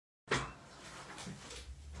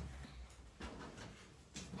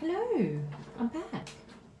Hello, I'm back.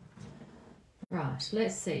 Right,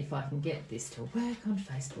 let's see if I can get this to work on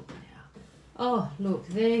Facebook now. Oh, look,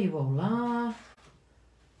 there you all are.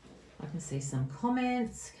 I can see some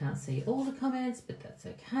comments. Can't see all the comments, but that's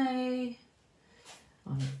okay.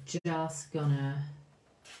 I'm just gonna...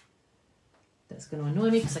 That's going to annoy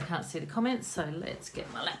me because I can't see the comments, so let's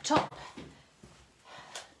get my laptop.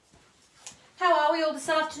 How are we all this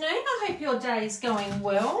afternoon? I hope your day is going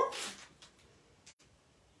well.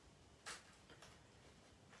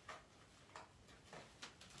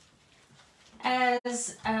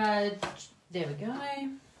 There we go.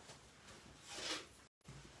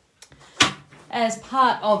 As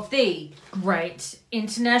part of the great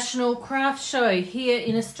international craft show here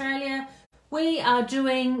in Australia, we are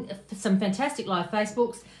doing some fantastic live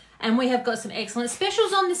Facebooks, and we have got some excellent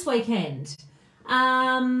specials on this weekend.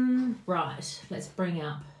 Right, let's bring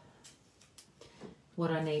up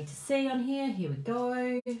what I need to see on here. Here we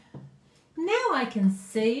go. Now I can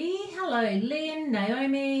see. Hello, Lynn,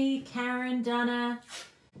 Naomi, Karen, Donna,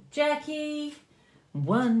 Jackie.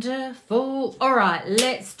 Wonderful. All right,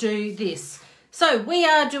 let's do this. So we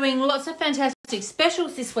are doing lots of fantastic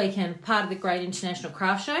specials this weekend, part of the Great International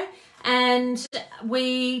Craft Show. And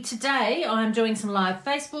today I'm doing some live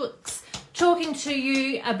Facebooks, talking to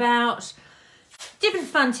you about different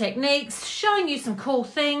fun techniques, showing you some cool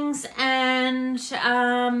things, and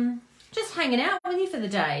just hanging out with you for the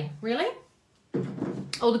day, really.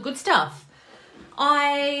 All the good stuff.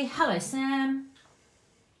 Hello Sam.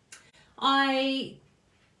 I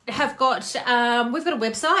have got, we've got a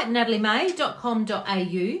website,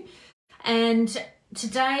 nataliemay.com.au, and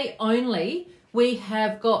today only we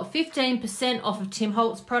have got 15% off of Tim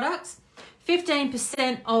Holtz products,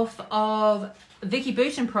 15% off of Vicky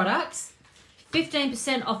Bouton products,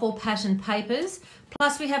 15% off all pattern papers,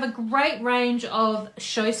 plus we have a great range of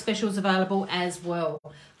show specials available as well.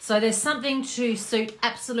 So there's something to suit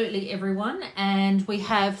absolutely everyone, and we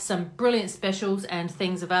have some brilliant specials and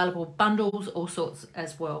things available, bundles, all sorts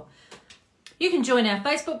as well. You can join our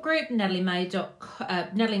Facebook group, Natalie May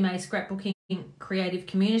Scrapbooking Creative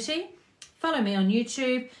Community. Follow me on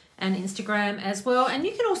YouTube and Instagram as well. And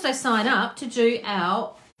you can also sign up to do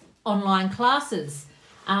our online classes.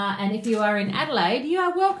 And if you are in Adelaide, you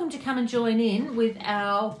are welcome to come and join in with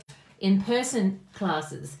our in-person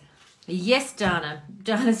classes. Yes, Dana.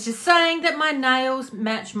 Dana's just saying that my nails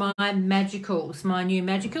match my magicals, my new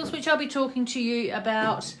magicals, which I'll be talking to you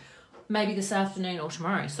about maybe this afternoon or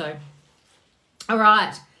tomorrow. So, all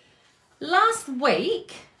right. Last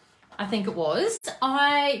week, I think it was,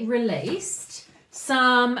 I released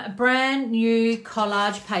some brand new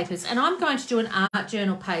collage papers, and I'm going to do an art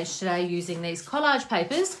journal page today using these collage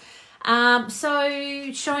papers,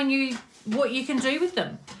 so showing you what you can do with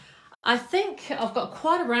them. I think I've got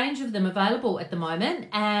quite a range of them available at the moment,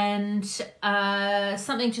 and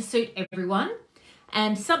something to suit everyone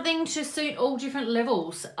and something to suit all different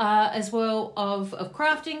levels as well of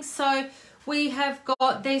crafting. So we have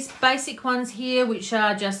got these basic ones here, which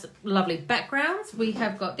are just lovely backgrounds. We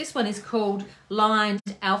have got, this one is called Lined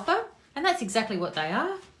Alpha, and that's exactly what they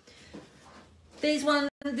are. This one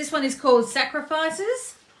is called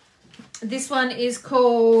Sacrifices. This one is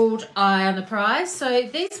called Eye on the Prize. So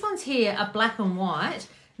these ones here are black and white.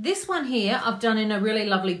 This one here I've done in a really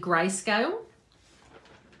lovely grayscale.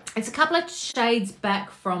 It's a couple of shades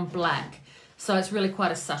back from black, so it's really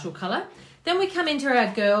quite a subtle colour. Then we come into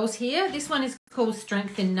our girls here. This one is called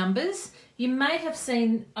Strength in Numbers. You may have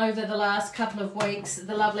seen over the last couple of weeks,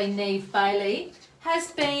 the lovely Neve Bailey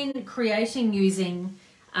has been creating using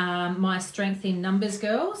my Strength in Numbers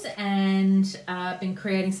girls, and been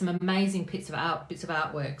creating some amazing bits of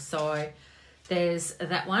artwork. So there's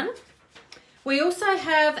that one. We also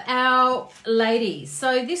have our ladies.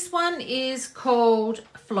 So this one is called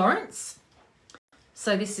Florence.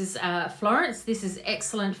 So this is Florence. This is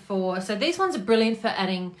excellent for, so these ones are brilliant for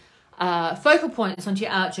adding focal points onto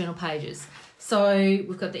your art journal pages. So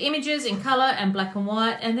we've got the images in colour and black and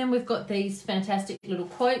white, and then we've got these fantastic little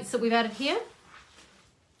quotes that we've added here.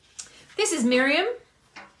 This is Miriam.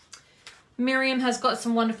 Miriam has got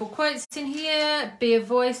some wonderful quotes in here. Be a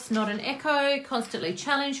voice, not an echo. Constantly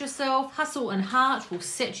challenge yourself. Hustle and heart will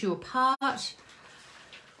set you apart.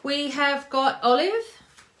 We have got Olive.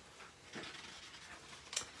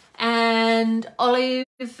 And Olive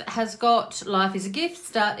has got life is a gift.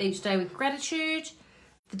 Start each day with gratitude.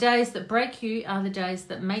 The days that break you are the days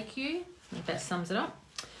that make you. I think that sums it up.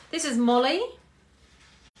 This is Molly.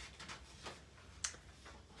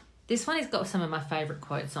 This one has got some of my favourite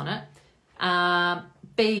quotes on it.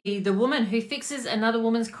 Be the woman who fixes another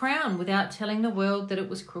woman's crown without telling the world that it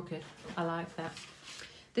was crooked. I like that.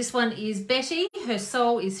 This one is Betty. Her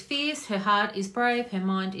soul is fierce, her heart is brave, her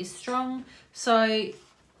mind is strong. So,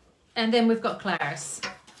 and then we've got Clarice.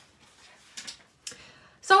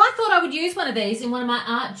 So I thought I would use one of these in one of my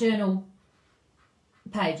art journal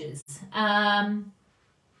pages.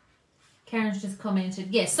 Karen's just commented.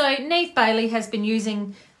 Yes, so Neve Bailey has been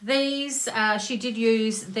using these. She did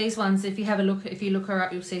use these ones. If you have a look, if you look her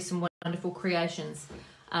up, you'll see some wonderful creations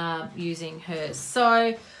using hers.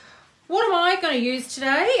 So what am I going to use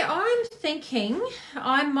today? I'm thinking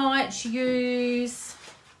I might use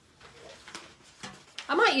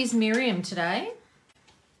Miriam today.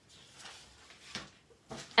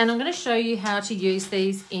 And I'm going to show you how to use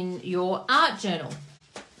these in your art journal.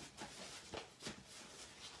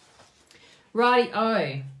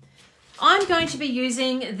 Righty-o. I'm going to be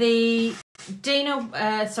using the Dina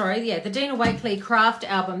Wakely craft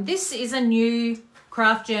album. This is a new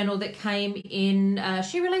craft journal that came in,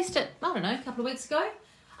 she released it, I don't know, a couple of weeks ago.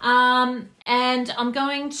 And I'm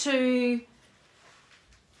going to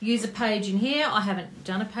use a page in here. I haven't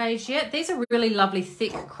done a page yet. These are really lovely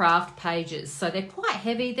thick craft pages. So they're quite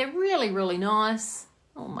heavy. They're really, really nice.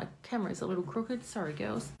 Oh, my camera's a little crooked. Sorry,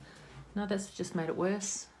 girls. No, that's just made it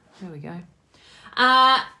worse. There we go.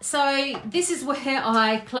 So this is where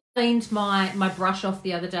I cleaned my brush off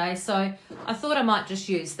the other day. So I thought I might just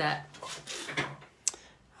use that.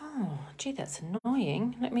 Oh, gee, that's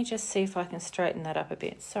annoying. Let me just see if I can straighten that up a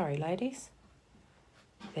bit. Sorry, ladies.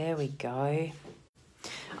 There we go.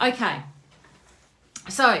 Okay.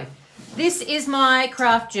 So this is my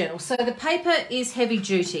craft journal. So the paper is heavy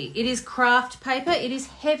duty. It is craft paper. It is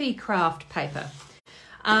heavy craft paper.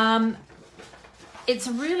 It's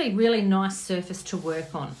a really, really nice surface to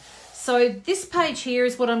work on. So this page here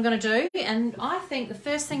is what I'm going to do. And I think the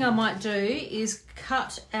first thing I might do is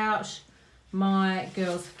cut out my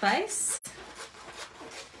girl's face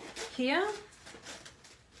here.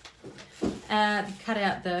 Cut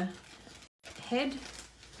out the head.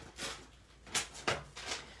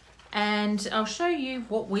 And I'll show you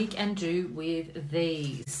what we can do with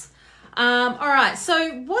these. All right,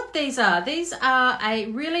 so what these are a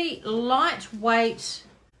really lightweight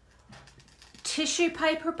tissue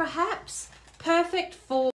paper, perhaps. Perfect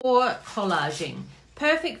for collaging,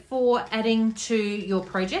 perfect for adding to your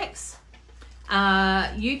projects.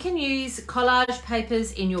 You can use collage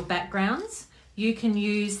papers in your backgrounds. You can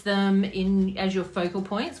use them as your focal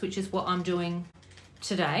points, which is what I'm doing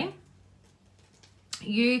today.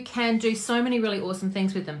 You can do so many really awesome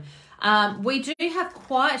things with them. We do have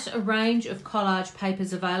quite a range of collage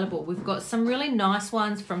papers available. We've got some really nice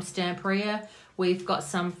ones from Stamperia. We've got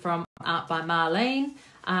some from Art by Marlene,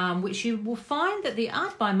 which you will find that the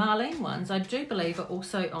Art by Marlene ones, I do believe, are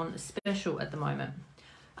also on special at the moment.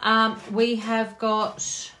 We have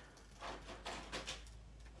got...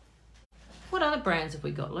 What other brands have we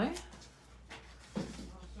got, Lou?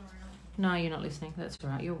 No, you're not listening. That's all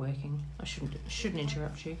right. You're working. I shouldn't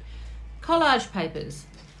interrupt you. Collage papers.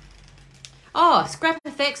 Oh, Scrap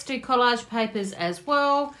Effects do collage papers as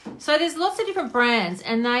well. So there's lots of different brands,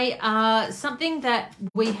 and they are something that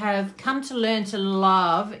we have come to learn to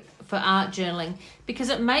love for art journaling, because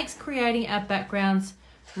it makes creating our backgrounds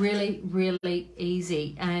really, really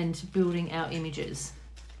easy and building our images.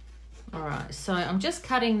 All right, so I'm just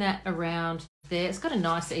cutting that around there. It's got a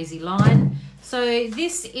nice, easy line. So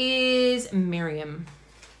this is Miriam.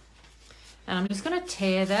 And I'm just going to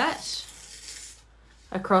tear that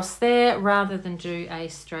across there rather than do a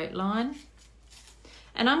straight line.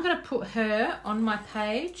 And I'm going to put her on my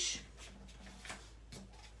page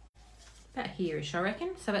about here-ish, I reckon.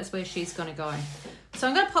 So that's where she's going to go. So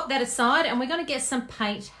I'm going to pop that aside, and we're going to get some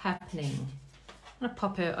paint happening. I'm going to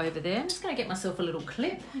pop her over there. I'm just going to get myself a little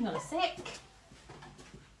clip. Hang on a sec.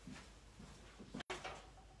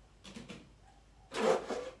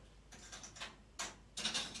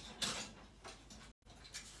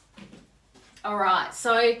 All right,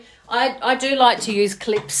 so I do like to use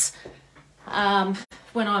clips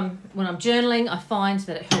when I'm journaling. I find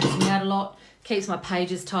that it helps me out a lot, keeps my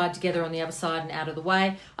pages tied together on the other side and out of the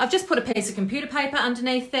way. I've just put a piece of computer paper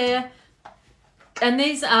underneath there, and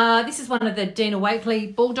this is one of the Dina Wakely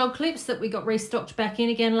Bulldog clips that we got restocked back in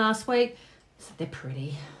again last week. So they're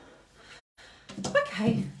pretty.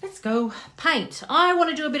 Okay, let's go paint. I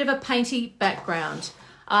want to do a bit of a painty background.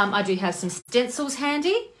 I do have some stencils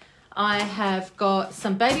handy. I have got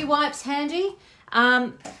some baby wipes handy.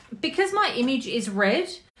 Because my image is red,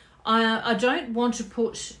 I don't want to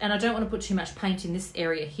put too much paint in this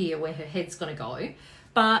area here where her head's going to go,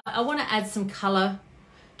 but I want to add some colour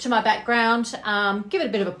to my background, give it a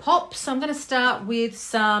bit of a pop. So I'm going to start with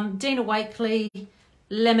some Dina Wakely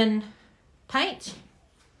lemon paint.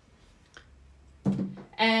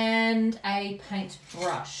 and a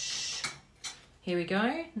paintbrush. Here we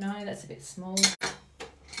go. No, that's a bit small.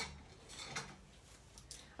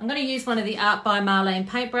 I'm going to use one of the Art by Marlene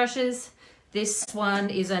paintbrushes. This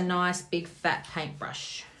one is a nice big fat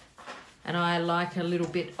paintbrush, and I like a little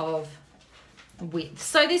bit of width.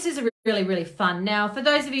 So this is really, really fun. Now, for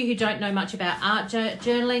those of you who don't know much about art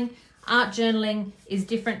journaling is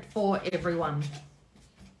different for everyone.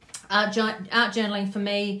 Art journaling for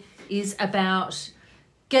me is about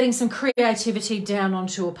getting some creativity down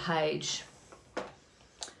onto a page.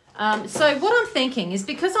 So what I'm thinking is,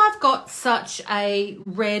 because I've got such a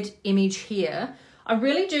red image here, I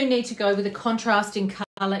really do need to go with a contrasting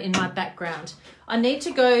colour in my background. I need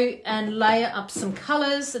to go and layer up some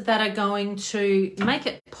colours that are going to make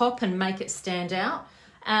it pop and make it stand out,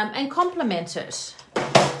 and complement it.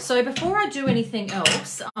 So before I do anything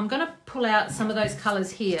else, I'm going to pull out some of those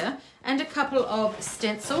colours here and a couple of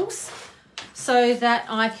stencils so that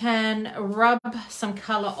I can rub some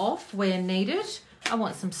colour off where needed. I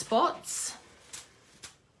want some spots.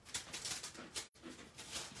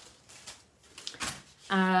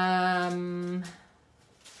 I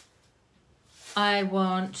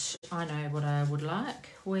know what I would like.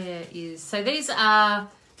 So these are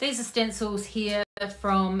stencils here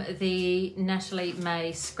from the Natalie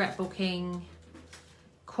May scrapbooking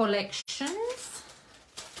collections.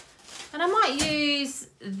 And I might use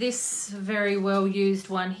this very well used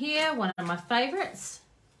one here, one of my favorites.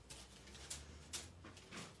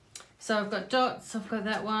 So I've got dots, I've got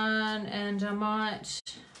that one, and I might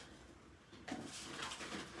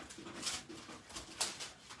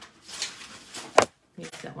use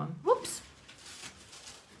that one. Whoops.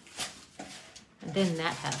 And then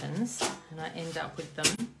that happens, and I end up with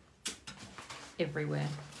them everywhere.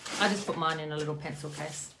 I just put mine in a little pencil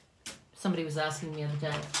case. Somebody was asking me the other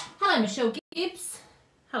day. Hello, Michelle Gibbs.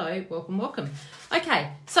 Hello, welcome, welcome.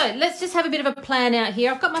 Okay, so let's just have a bit of a plan out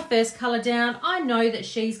here. I've got my first colour down. I know that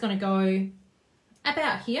she's going to go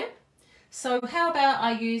about here. So how about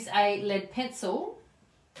I use a lead pencil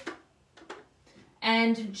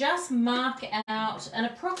and just mark out an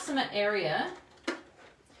approximate area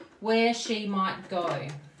where she might go.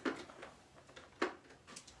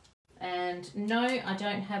 And no, I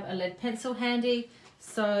don't have a lead pencil handy,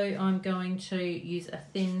 so I'm going to use a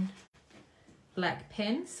thin black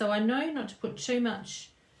pen. So I know not to put too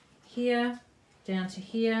much here, down to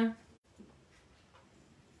here,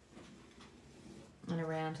 and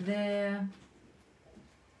around there.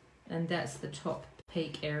 And that's the top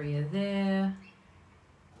peak area there.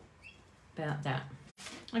 About that.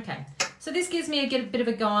 Okay, so this gives me a bit of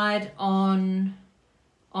a guide on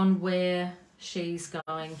where she's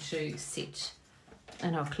going to sit,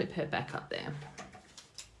 and I'll clip her back up there.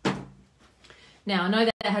 Now I know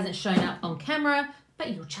that hasn't shown up on camera, but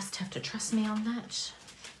you'll just have to trust me on that.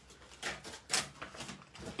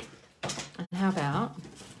 And how about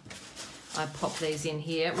I pop these in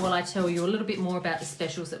here while I tell you a little bit more about the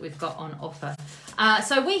specials that we've got on offer.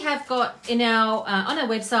 So we have got in our on our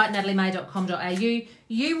website, nataliemay.com.au,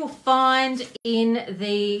 you will find in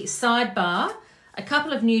the sidebar a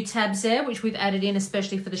couple of new tabs there, which we've added in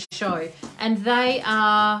especially for the show. And they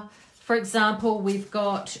are, for example, we've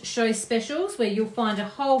got show specials where you'll find a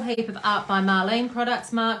whole heap of Art by Marlene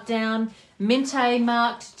products marked down, Minte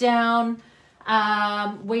marked down.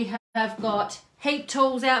 We have got heat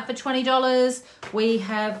tools out for $20. We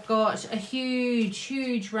have got a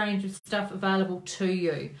huge range of stuff available to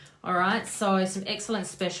you. All right, so some excellent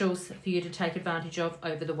specials for you to take advantage of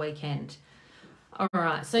over the weekend. All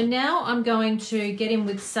right, so now I'm going to get in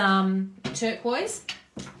with some turquoise,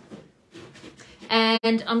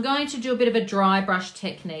 and I'm going to do a bit of a dry brush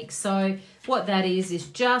technique. So what that is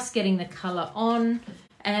just getting the color on,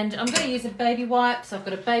 and I'm going to use a baby wipe. So I've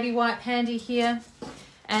got a baby wipe handy here,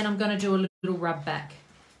 and I'm going to do a little rub back.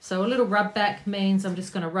 So a little rub back means I'm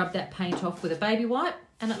just going to rub that paint off with a baby wipe,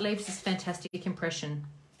 and it leaves this fantastic impression.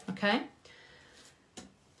 Okay,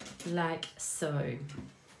 like so.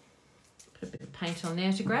 Put a bit of paint on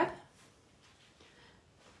there to grab.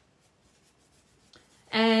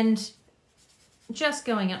 And just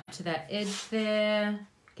going up to that edge there,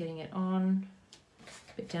 getting it on,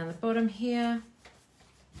 a bit down the bottom here.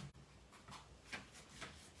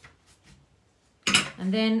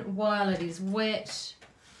 And then while it is wet,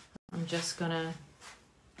 I'm just gonna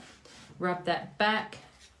rub that back,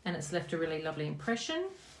 and it's left a really lovely impression.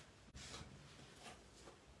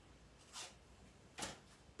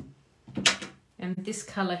 And this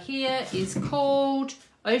colour here is called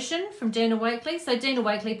Ocean from Dina Wakley. So Dina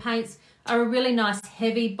Wakley paints are a really nice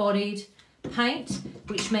heavy-bodied paint,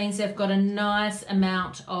 which means they've got a nice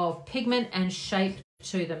amount of pigment and shape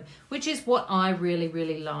to them, which is what I really,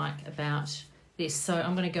 really like about this. So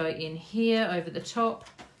I'm going to go in here over the top.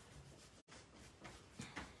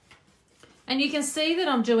 And you can see that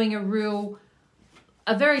I'm doing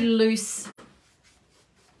a very loose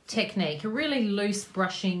technique, a really loose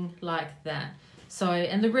brushing like that. So,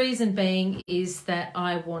 and the reason being is that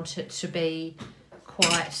I want it to be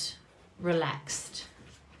quite relaxed.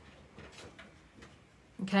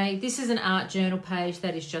 Okay, this is an art journal page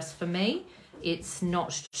that is just for me. It's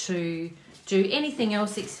not to do anything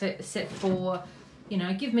else except for, you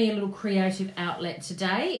know, give me a little creative outlet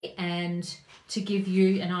today and to give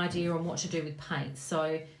you an idea on what to do with paint.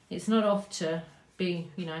 So it's not off to be,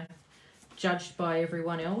 you know, judged by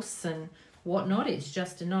everyone else and whatnot. It's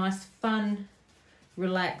just a nice, fun,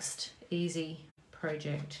 relaxed, easy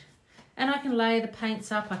project. And I can layer the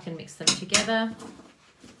paints up, I can mix them together.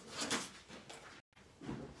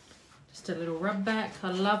 Just a little rub back.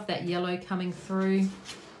 I love that yellow coming through.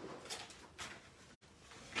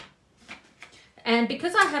 And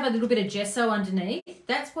because I have a little bit of gesso underneath,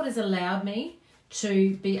 that's what has allowed me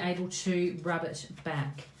to be able to rub it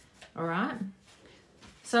back. All right.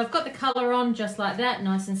 So I've got the colour on just like that,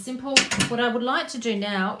 nice and simple. What I would like to do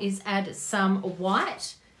now is add some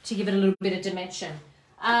white to give it a little bit of dimension.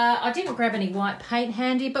 I didn't grab any white paint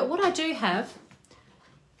handy, but what I do have,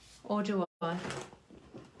 or do I?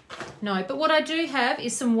 No, but what I do have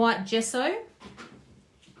is some white gesso.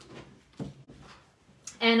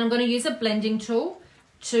 And I'm going to use a blending tool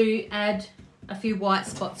to add a few white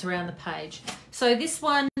spots around the page. So this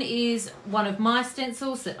one is one of my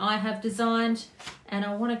stencils that I have designed, and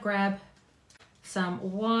I want to grab some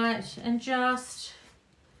white and just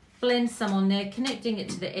blend some on there, connecting it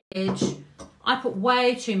to the edge. I put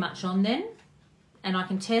way too much on then, and I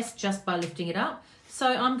can test just by lifting it up. So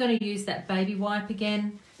I'm going to use that baby wipe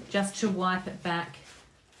again, just to wipe it back.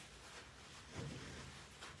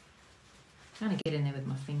 I'm going to get in there with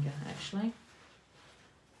my finger, actually.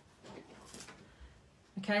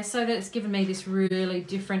 Okay, so that's given me this really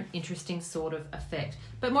different, interesting sort of effect.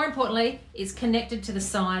 But more importantly, it's connected to the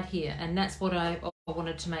side here, and that's what I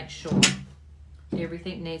wanted to make sure.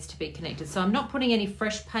 Everything needs to be connected. So I'm not putting any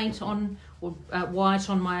fresh paint on or white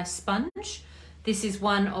on my sponge. This is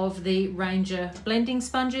one of the Ranger blending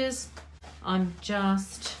sponges. I'm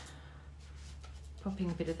just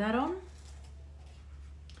popping a bit of that on.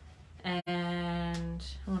 And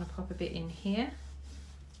I want to pop a bit in here.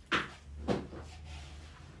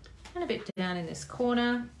 And a bit down in this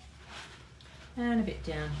corner. And a bit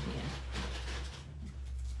down here.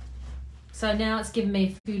 So now it's given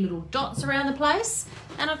me a few little dots around the place,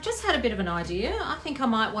 and I've just had a bit of an idea. I think I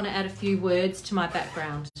might want to add a few words to my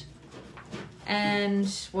background.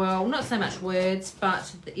 And, well, not so much words,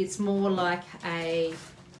 but it's more like a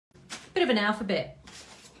bit of an alphabet.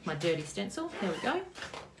 My dirty stencil, there we go.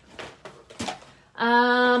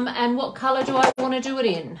 And what colour do I want to do it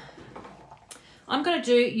in? I'm going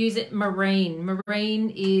to use it marine. Marine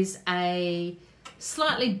is a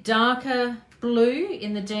slightly darker blue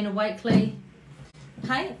in the Dina Wakley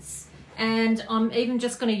paints, and I'm even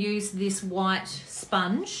just going to use this white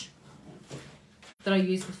sponge that I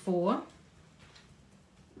used before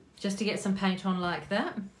just to get some paint on like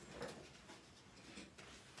that.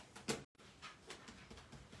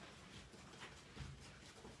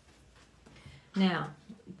 Now,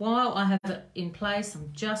 while I have it in place,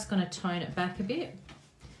 I'm just going to tone it back a bit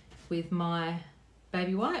with my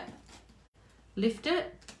baby wipe. Lift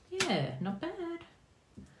it. Yeah, not bad.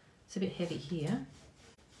 It's a bit heavy here.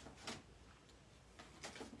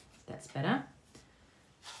 That's better.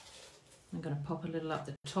 I'm going to pop a little up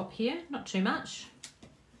the top here, not too much.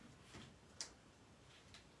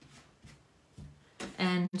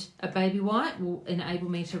 And a baby wipe will enable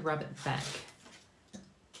me to rub it back.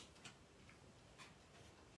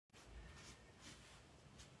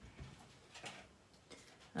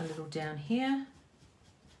 A little down here.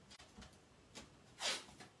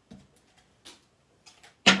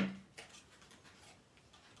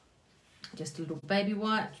 Just a little baby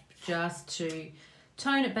wipe just to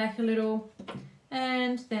tone it back a little,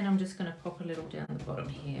 and then I'm just going to pop a little down the bottom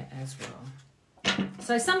here as well.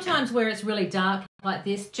 So sometimes where it's really dark like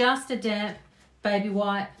this, just a damp baby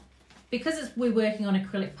wipe, because we're working on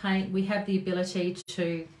acrylic paint, we have the ability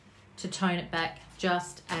to tone it back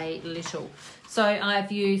just a little. So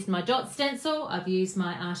I've used my dot stencil, I've used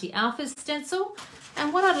my Arty Alpha stencil,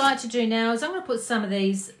 and what I'd like to do now is I'm going to put some of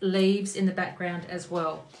these leaves in the background as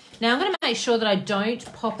well. Now I'm going to make sure that I don't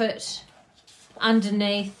pop it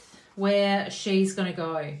underneath where she's going to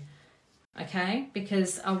go, okay?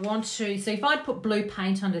 Because I want to, so if I put blue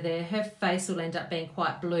paint under there, her face will end up being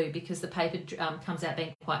quite blue because the paper comes out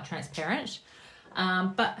being quite transparent.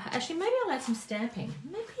 But actually, maybe I'll add some stamping.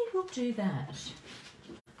 Maybe we'll do that.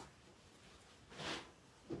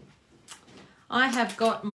 I have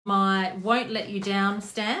got my Won't Let You Down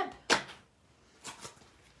stamp.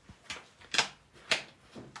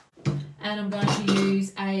 And I'm going to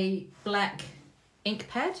use a black ink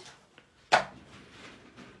pad.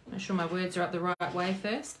 Make sure my words are up the right way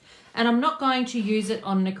first. And I'm not going to use it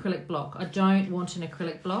on an acrylic block. I don't want an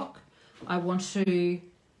acrylic block. I want to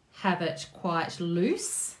have it quite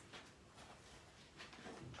loose.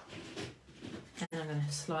 And I'm going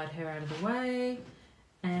to slide her out of the way.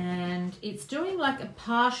 And it's doing like a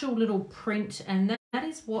partial little print, and that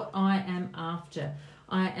is what I am after.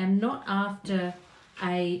 I am not after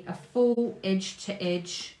a full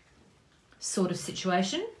edge-to-edge sort of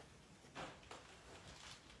situation.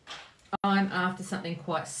 I'm after something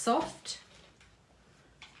quite soft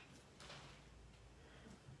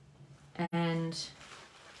and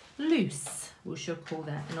loose, we shall call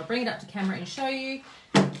that. And I'll bring it up to camera and show you.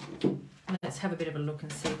 Let's have a bit of a look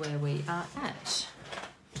and see where we are at.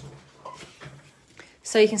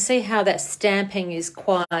 So you can see how that stamping is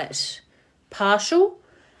quite partial,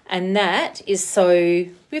 and that is so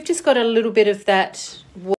we've just got a little bit of that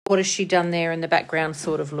what has she done there in the background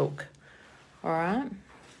sort of look. All right.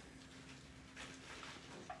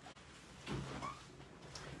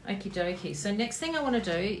 Okie dokie. So next thing I want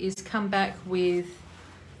to do is come back with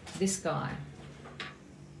this guy.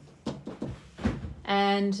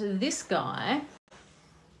 And this guy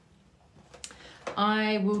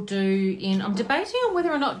I will do in, I'm debating on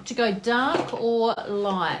whether or not to go dark or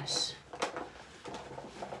light.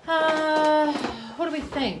 What do we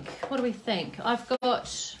think? What do we think? I've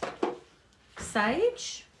got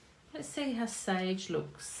sage. Let's see how sage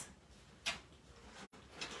looks.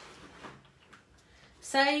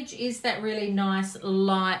 Sage is that really nice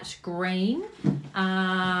light green.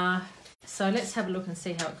 So let's have a look and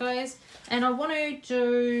see how it goes. And I want to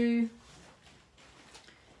do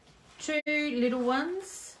 2 little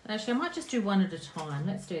ones. Actually, I might just do one at a time.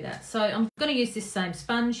 Let's do that. So I'm going to use this same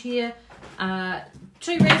sponge here.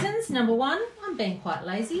 2 reasons. Number 1, I'm being quite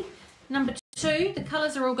lazy. Number 2, the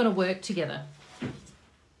colours are all going to work together.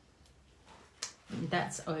 And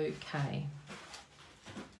that's okay.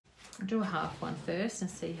 I'll do a half one first and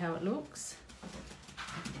see how it looks.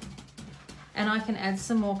 And I can add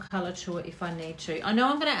some more colour to it if I need to. I know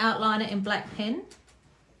I'm going to outline it in black pen.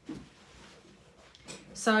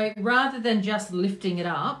 So rather than just lifting it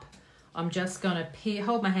up, I'm just going to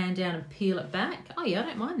hold my hand down and peel it back. Oh yeah, I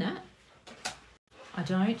don't mind that. I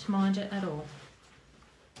don't mind it at all.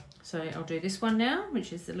 So I'll do this one now,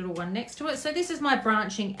 which is the little one next to it. So this is my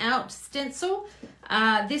branching out stencil.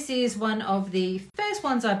 This is one of the first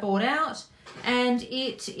ones I bought out, and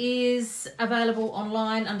it is available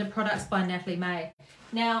online under Products by Natalie May.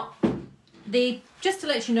 Now, just to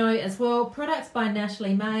let you know as well, Products by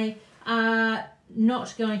Natalie May are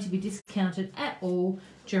not going to be discounted at all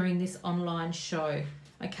during this online show.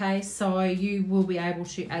 Okay, so you will be able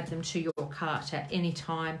to add them to your cart at any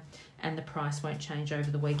time, and the price won't change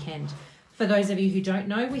over the weekend. For those of you who don't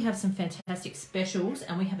know, we have some fantastic specials,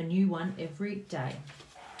 and we have a new one every day.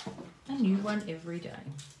 A new one every day.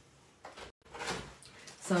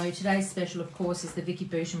 So today's special, of course, is the Vicky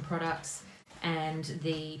Bouchon products and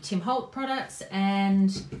the Tim Holt products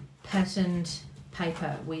and patterned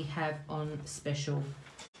paper we have on special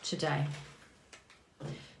today.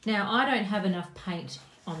 Now, I don't have enough paint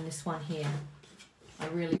on this one here. I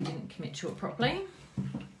really didn't commit to it properly.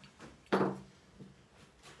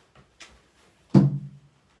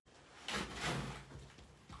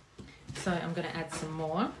 So I'm going to add some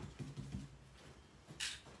more.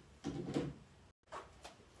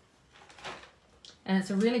 And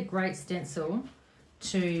it's a really great stencil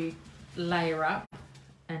to layer up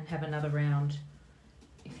and have another round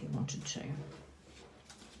if you wanted to.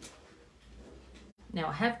 Now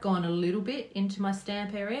I have gone a little bit into my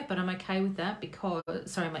stamp area, but I'm okay with that because,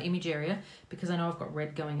 sorry, my image area, because I know I've got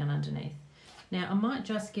red going on underneath. Now I might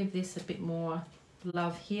just give this a bit more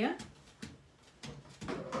love here.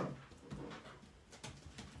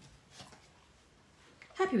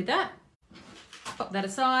 Happy with that. Pop that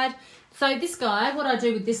aside. So this guy, what I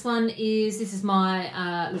do with this one is, this is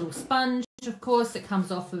my little sponge, of course, that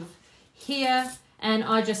comes off of here. And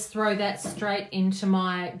I just throw that straight into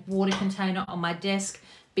my water container on my desk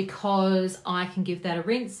because I can give that a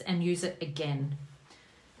rinse and use it again.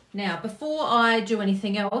 Now, before I do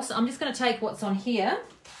anything else, I'm just going to take what's on here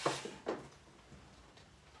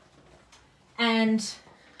and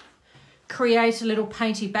create a little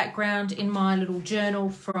painty background in my little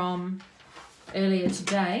journal from earlier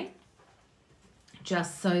today,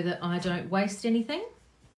 just so that I don't waste anything.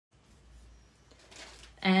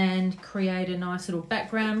 and create a nice little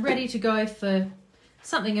background ready to go for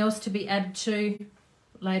something else to be added to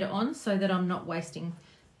later on, so that I'm not wasting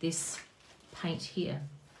this paint here.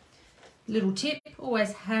 Little tip,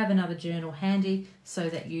 always have another journal handy so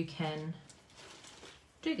that you can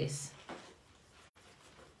do this.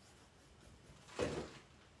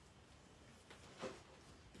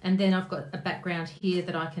 And then I've got a background here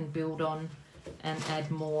that I can build on and add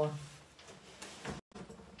more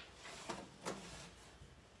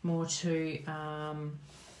to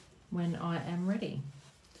when I am ready.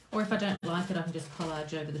 Or if I don't like it, I can just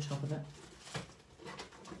collage over the top of it.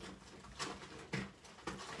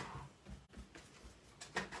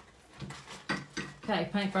 Okay,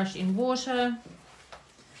 paintbrush in water,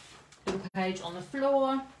 little page on the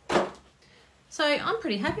floor. So I'm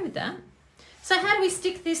pretty happy with that. So how do we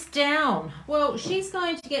stick this down? Well, she's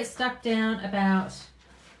going to get stuck down about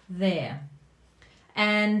there.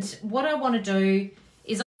 And what I want to do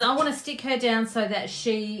is I want to stick her down so that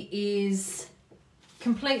she is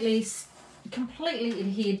completely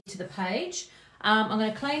adhered to the page. I'm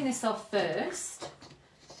going to clean this off first,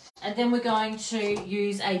 and then we're going to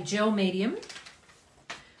use a gel medium,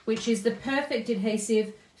 which is the perfect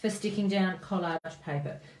adhesive for sticking down collage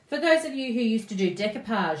paper. For those of you who used to do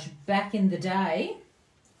decoupage back in the day,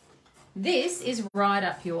 this is right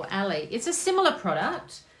up your alley. It's a similar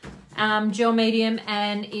product, gel medium,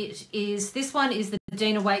 and this one is the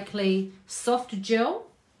Dina Wakley soft gel,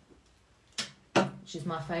 which is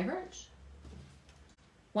my favourite.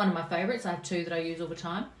 One of my favourites. I have two that I use all the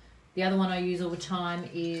time. The other one I use all the time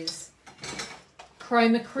is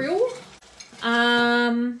Chromacryl.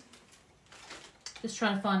 Just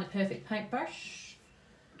trying to find the perfect paintbrush,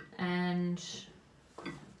 and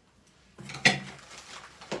I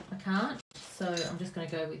can't, so I'm just going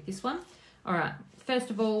to go with this one. All right,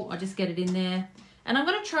 first of all, I just get it in there, and I'm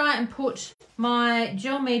going to try and put my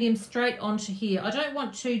gel medium straight onto here. I don't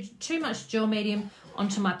want too much gel medium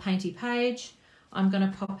onto my painty page. I'm going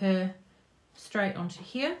to pop her straight onto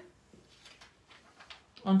here,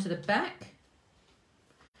 onto the back,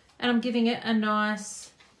 and I'm giving it a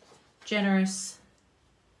nice, generous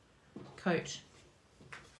coat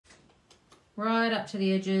right up to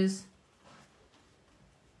the edges.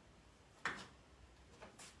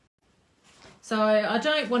 So I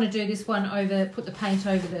don't want to do this one put the paint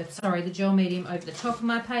over the gel medium over the top of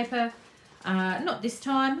my paper. Not this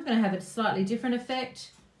time. I'm going to have a slightly different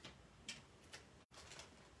effect.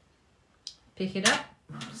 Pick it up,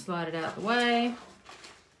 slide it out the way.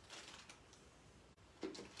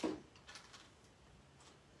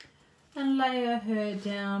 And layer her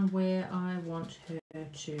down where I want her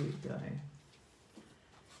to go.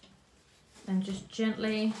 And just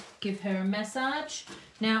gently give her a massage.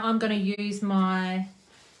 Now I'm going to use my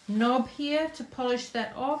knob here to polish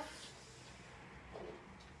that off.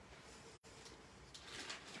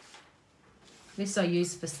 This I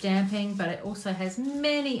use for stamping, but it also has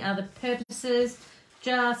many other purposes,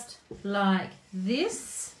 just like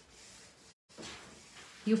this.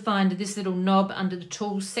 You'll find this little knob under the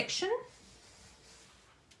tools section.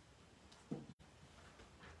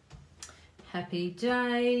 Happy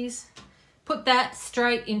days. Put that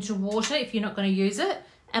straight into water if you're not going to use it.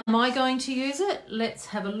 Am I going to use it? Let's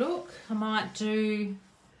have a look. I might do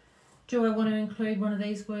I want to include one of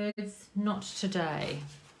these words? Not today.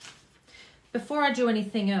 Before I do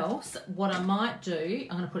anything else, what I might do,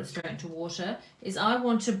 I'm going to put it straight into water, is I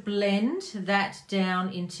want to blend that down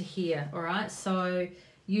into here, all right? So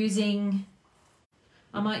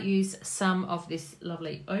I might use some of this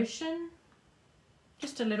lovely ocean,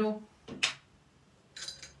 just a little,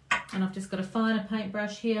 and I've just got a finer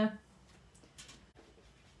paintbrush here.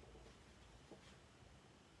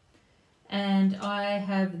 And I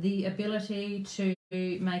have the ability to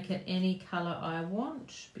make it any colour I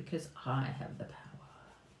want because I have the power.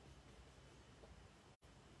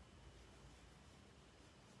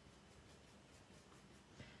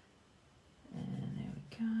 And there we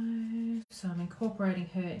go. So I'm incorporating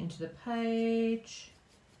her into the page.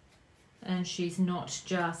 And she's not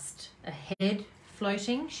just a head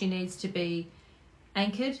floating. She needs to be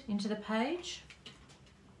anchored into the page.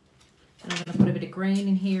 And I'm going to put a bit of green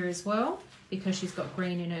in here as well because she's got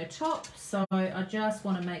green in her top. So I just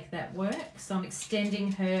want to make that work. So I'm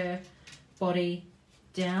extending her body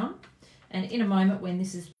down. And in a moment when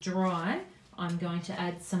this is dry, I'm going to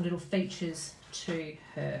add some little features to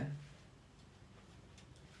her.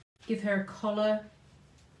 Give her a collar.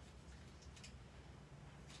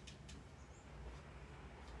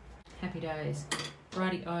 Happy days.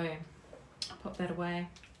 Righty-o. Pop that away.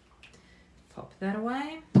 Pop that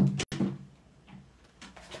away.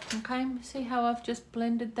 Okay, see how I've just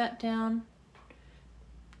blended that down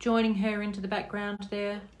joining her into the background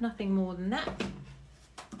there. Nothing more than that.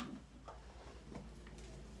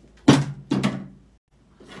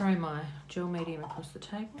 Throw my gel medium across the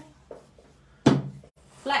table.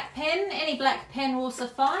 Black pen, any black pen will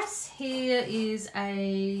suffice. Here is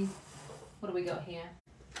a, what do we got here?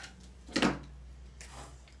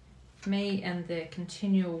 Me and the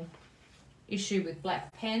continual issue with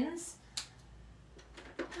black pens.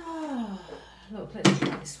 Oh, look, let's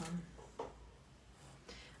try this one.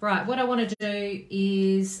 Right, what I want to do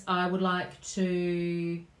is I would like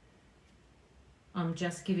to, I'm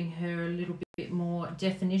just giving her a little bit more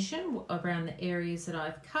definition around the areas that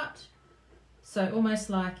I've cut. So almost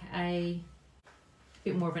like a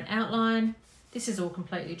bit more of an outline. This is all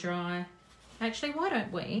completely dry. Actually, why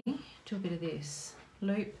don't we do a bit of this?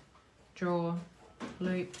 Loop, draw,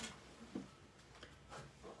 loop.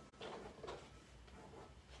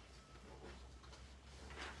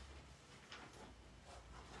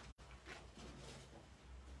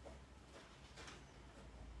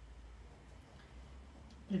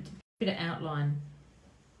 A bit of outline.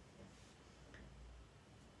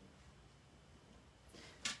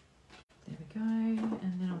 There we go,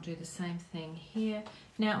 and then I'll do the same thing here.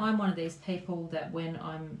 Now I'm one of these people that when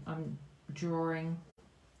I'm drawing,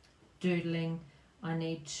 doodling, I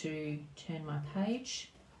need to turn my page.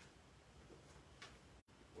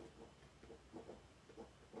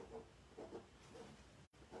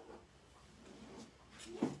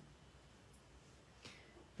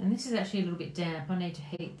 And this is actually a little bit damp. I need to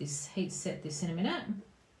heat set this in a minute.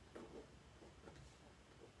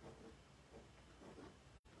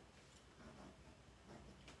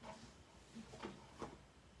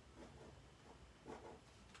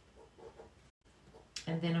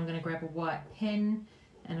 And then I'm going to grab a white pen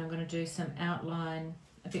and I'm going to do some outline,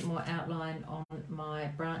 a bit more outline on my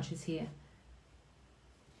branches here.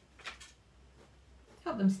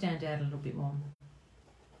 Help them stand out a little bit more.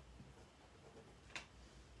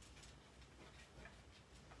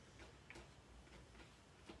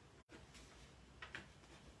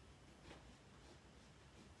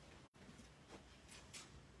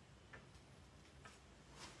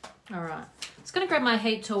 All right, just going to grab my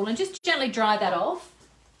heat tool and just gently dry that off.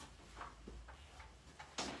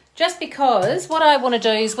 Just because what I want to do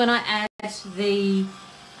is when I add the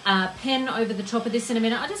pen over the top of this in a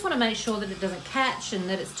minute, I just want to make sure that it doesn't catch and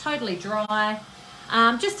that it's totally dry.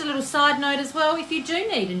 Just a little side note as well, if you do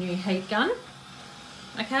need a new heat gun,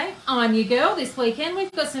 okay, I'm your girl this weekend.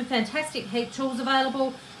 We've got some fantastic heat tools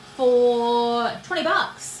available for 20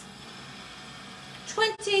 bucks.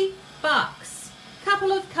 20 bucks.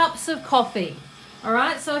 Couple of cups of coffee. All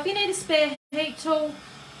right, so if you need a spare heat tool,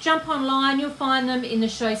 jump online. You'll find them in the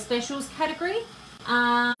show specials category.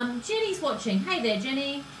 Jenny's watching. Hey there,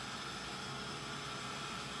 Jenny.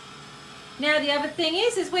 Now the other thing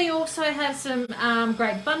is we also have some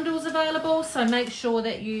great bundles available, so make sure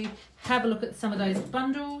that you have a look at some of those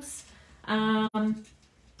bundles.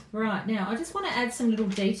 Right, now I just want to add some little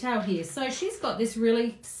detail here. So she's got this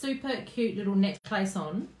really super cute little necklace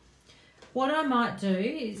on. What I might do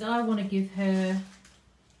is I want to give her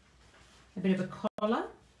a bit of a collar.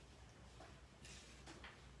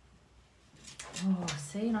 Oh,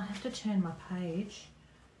 see, and I have to turn my page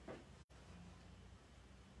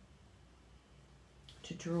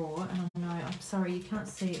to draw. And I know, I'm sorry, you can't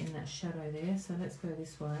see it in that shadow there, so let's go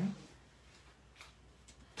this way.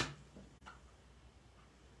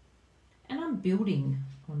 And I'm building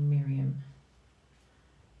on Miriam.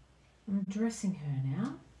 I'm dressing her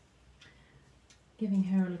now. Giving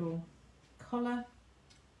her a little collar,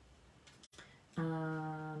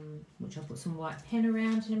 which I'll put some white pen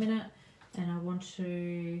around in a minute, and I want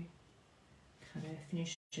to kind of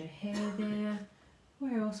finish her hair there.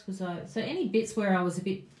 Where else was I? So any bits where I was a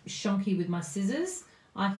bit shonky with my scissors,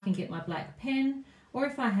 I can get my black pen, or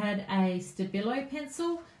if I had a Stabilo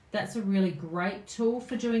pencil, that's a really great tool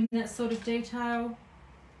for doing that sort of detail.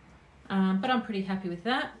 But I'm pretty happy with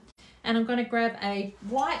that. And I'm going to grab a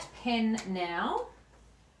white pen now.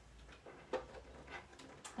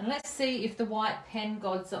 And let's see if the white pen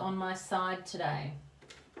gods are on my side today.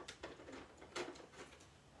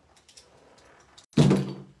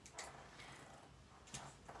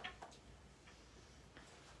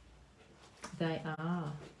 They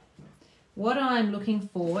are. What I'm looking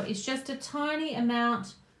for is just a tiny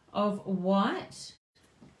amount of white.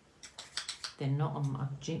 They're not on,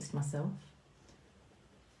 I've jinxed myself.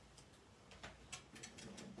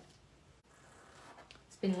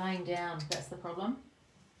 It's been laying down, that's the problem.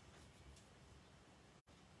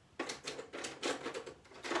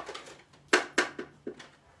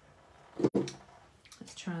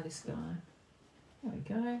 Let's try this guy. There we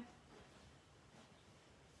go.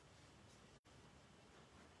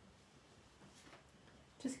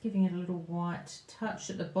 Just giving it a little white touch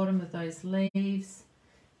at the bottom of those leaves.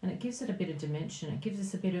 And it gives it a bit of dimension. It gives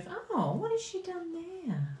us a bit of, oh, what has she done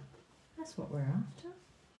there? That's what we're after.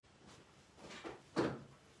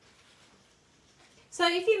 So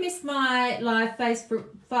if you missed my live Facebook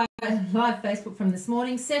from this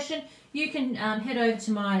morning's session, you can head over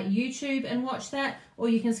to my YouTube and watch that, or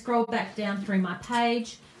you can scroll back down through my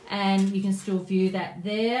page and you can still view that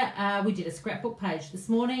there. We did a scrapbook page this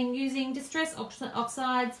morning using Distress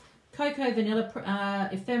Oxides, Cocoa Vanilla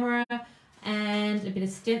Ephemera, and a bit of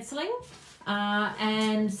stenciling,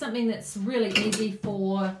 and something that's really easy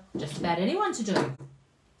for just about anyone to do.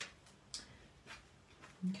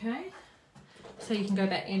 Okay, so you can go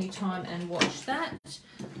back anytime and watch that.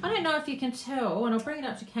 I don't know if you can tell, and I'll bring it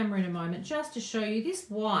up to camera in a moment just to show you this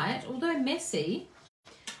white, although messy,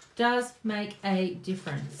 does make a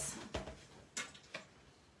difference.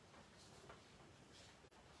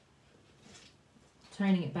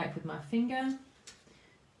 Toning it back with my finger,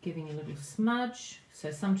 giving a little smudge.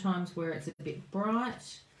 So sometimes where it's a bit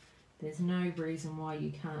bright, there's no reason why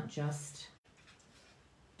you can't just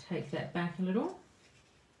take that back a little.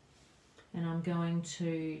 And I'm going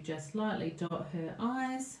to just lightly dot her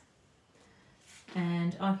eyes,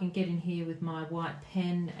 and I can get in here with my white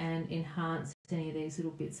pen and enhance any of these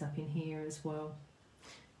little bits up in here as well.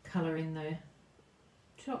 Colour in the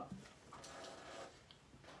top.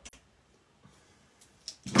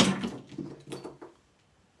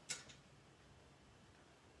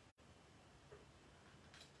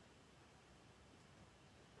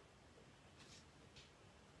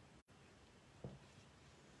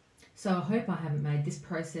 So I hope I haven't made this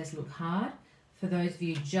process look hard. For those of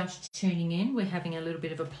you just tuning in, we're having a little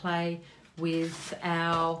bit of a play with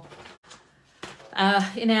our,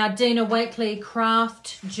 in our Dina Wakely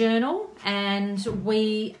craft journal, and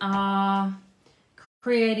we are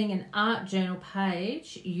creating an art journal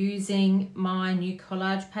page using my new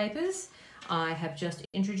collage papers. I have just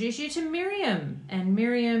introduced you to Miriam, and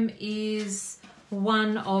Miriam is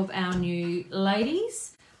one of our new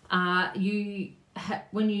ladies.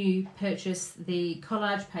 When you purchase the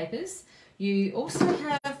collage papers, you also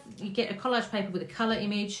you get a collage paper with a colour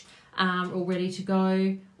image all ready to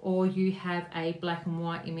go, or you have a black and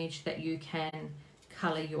white image that you can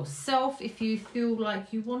colour yourself if you feel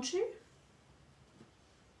like you want to.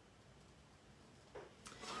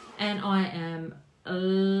 And I am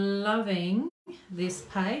loving this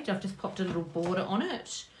page. I've just popped a little border on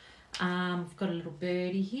it. I've got a little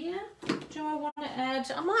birdie here. Do I want to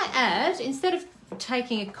add? I might add, instead of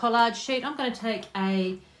taking a collage sheet, I'm going to take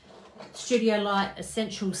a Studio Light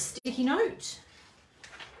Essential sticky note.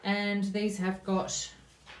 And these have got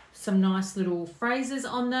some nice little phrases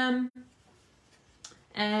on them.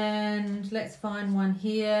 And let's find one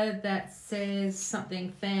here that says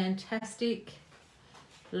something fantastic,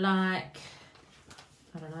 like,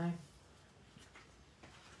 I don't know.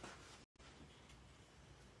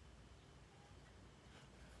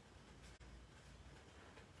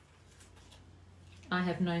 I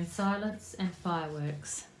have known silence and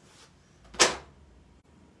fireworks.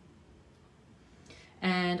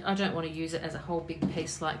 And I don't want to use it as a whole big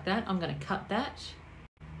piece like that. I'm going to cut that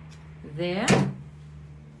there.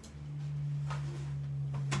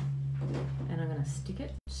 And I'm going to stick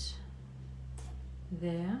it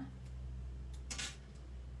there.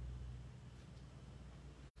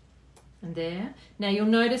 And there. Now you'll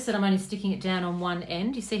notice that I'm only sticking it down on one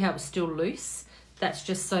end. You see how it's still loose? That's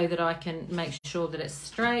just so that I can make sure that it's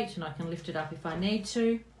straight and I can lift it up if I need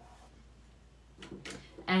to.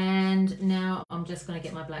 And now I'm just going to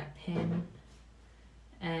get my black pen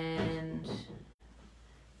and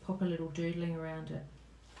pop a little doodling around it.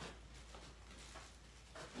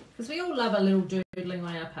 Because we all love a little doodling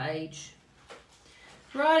on our page.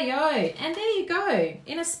 Rightio, and there you go.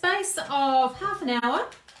 In a space of half an hour,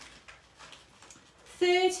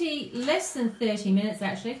 less than 30 minutes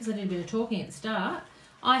actually, because I did a bit of talking at the start,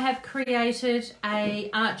 I have created a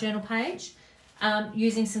art journal page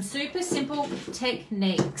using some super simple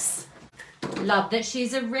techniques. Love that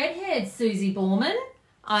she's a redhead, Susie Borman.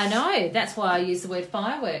 I know, that's why I use the word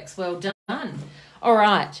fireworks. Well done. All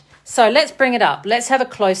right, so let's bring it up. Let's have a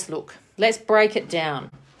close look. Let's break it down.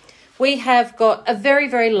 We have got a very,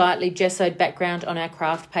 very lightly gessoed background on our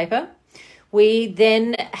craft paper. We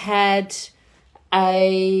then had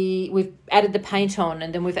we've added the paint on,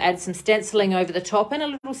 and then we've added some stenciling over the top and a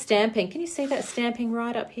little stamping. Can you see that stamping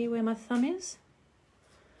right up here where my thumb is?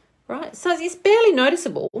 Right, so it's barely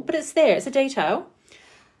noticeable, but it's there, it's a detail.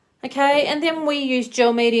 Okay, and then we use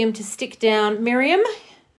gel medium to stick down Miriam.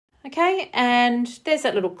 Okay, and there's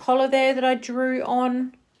that little collar there that I drew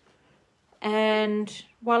on, and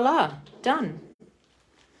voila, done.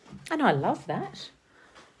 And I love that.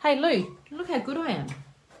 Hey, Lou, look how good I am.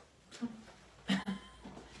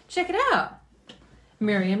 Check it out.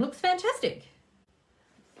 Miriam looks fantastic.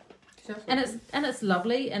 And it's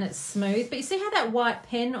lovely and it's smooth. But you see how that white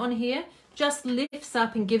pen on here just lifts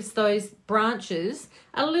up and gives those branches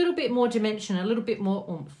a little bit more dimension, a little bit more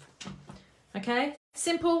oomph. Okay,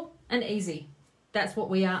 simple and easy. That's what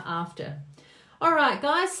we are after. All right,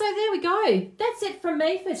 guys, so there we go. That's it from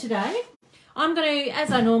me for today. I'm going to,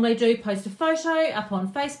 as I normally do, post a photo up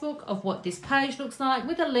on Facebook of what this page looks like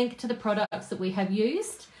with a link to the products that we have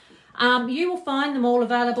used. You will find them all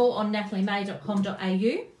available on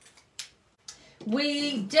nataliemay.com.au.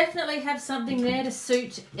 We definitely have something there to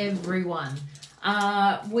suit everyone.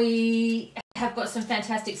 We have got some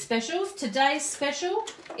fantastic specials. Today's special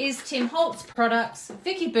is Tim Holtz products,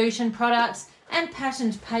 Vicky Boutin products, and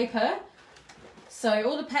patterned paper. So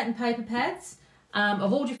all the patterned paper pads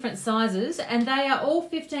of all different sizes, and they are all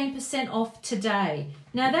 15% off today.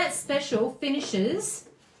 Now that special finishes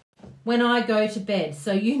when I go to bed,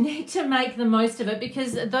 so you need to make the most of it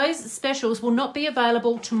because those specials will not be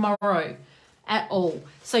available tomorrow at all.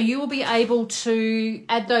 So you will be able to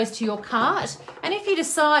add those to your cart. And if you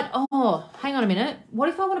decide, oh, hang on a minute, what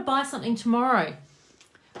if I want to buy something tomorrow?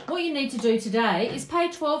 What you need to do today is pay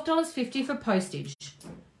 $12.50 for postage.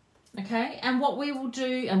 Okay, and what we will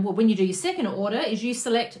do, and when you do your second order, is you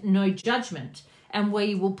select no judgment, and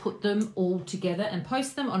we will put them all together and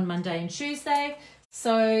post them on Monday and Tuesday,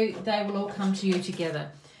 so they will all come to you together.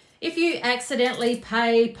 If you accidentally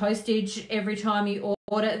pay postage every time you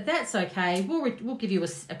order, that's okay. We'll give you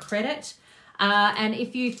a credit. And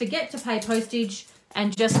if you forget to pay postage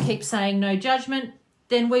and just keep saying no judgment,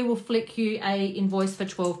 then we will flick you a invoice for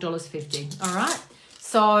 $12.50. All right.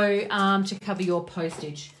 So to cover your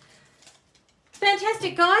postage.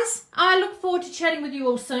 Fantastic, guys. I look forward to chatting with you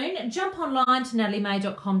all soon. Jump online to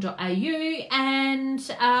nataliemay.com.au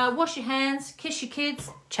and wash your hands, kiss your kids.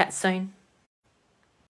 Chat soon.